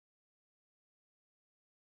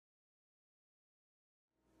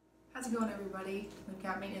How's it going, everybody? We've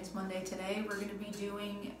got Maintenance Monday today. We're going to be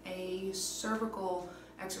doing a cervical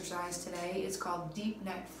exercise today. It's called deep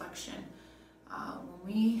neck flexion.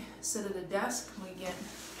 When we sit at a desk, we get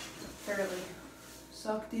fairly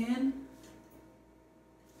sucked in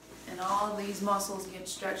and all of these muscles get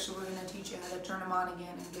stretched, so we're going to teach you how to turn them on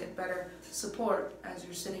again and get better support as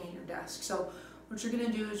you're sitting at your desk. So what you're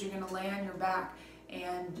going to do is you're going to lay on your back,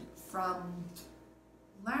 and from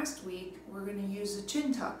last week we're going to use the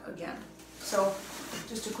chin tuck again. So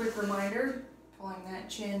just a quick reminder, pulling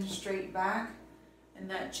that chin straight back, and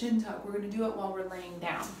that chin tuck, we're going to do it while we're laying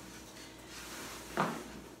down.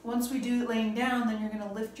 Once we do it laying down, then you're going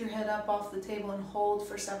to lift your head up off the table and hold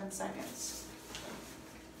for 7 seconds.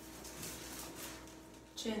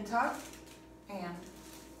 Chin tuck and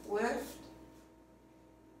lift.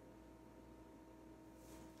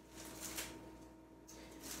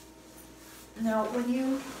 Now when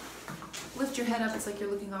you lift your head up, it's like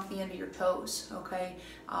you're looking off the end of your toes, okay?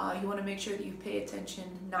 You want to make sure that you pay attention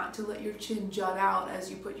not to let your chin jut out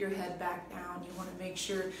as you put your head back down. You want to make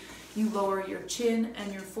sure you lower your chin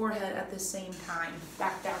and your forehead at the same time,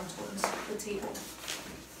 back down towards the table.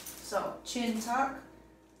 So chin tuck,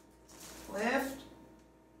 lift,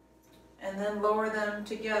 and then lower them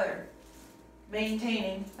together,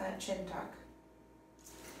 maintaining that chin tuck.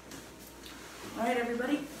 All right,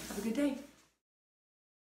 everybody, have a good day.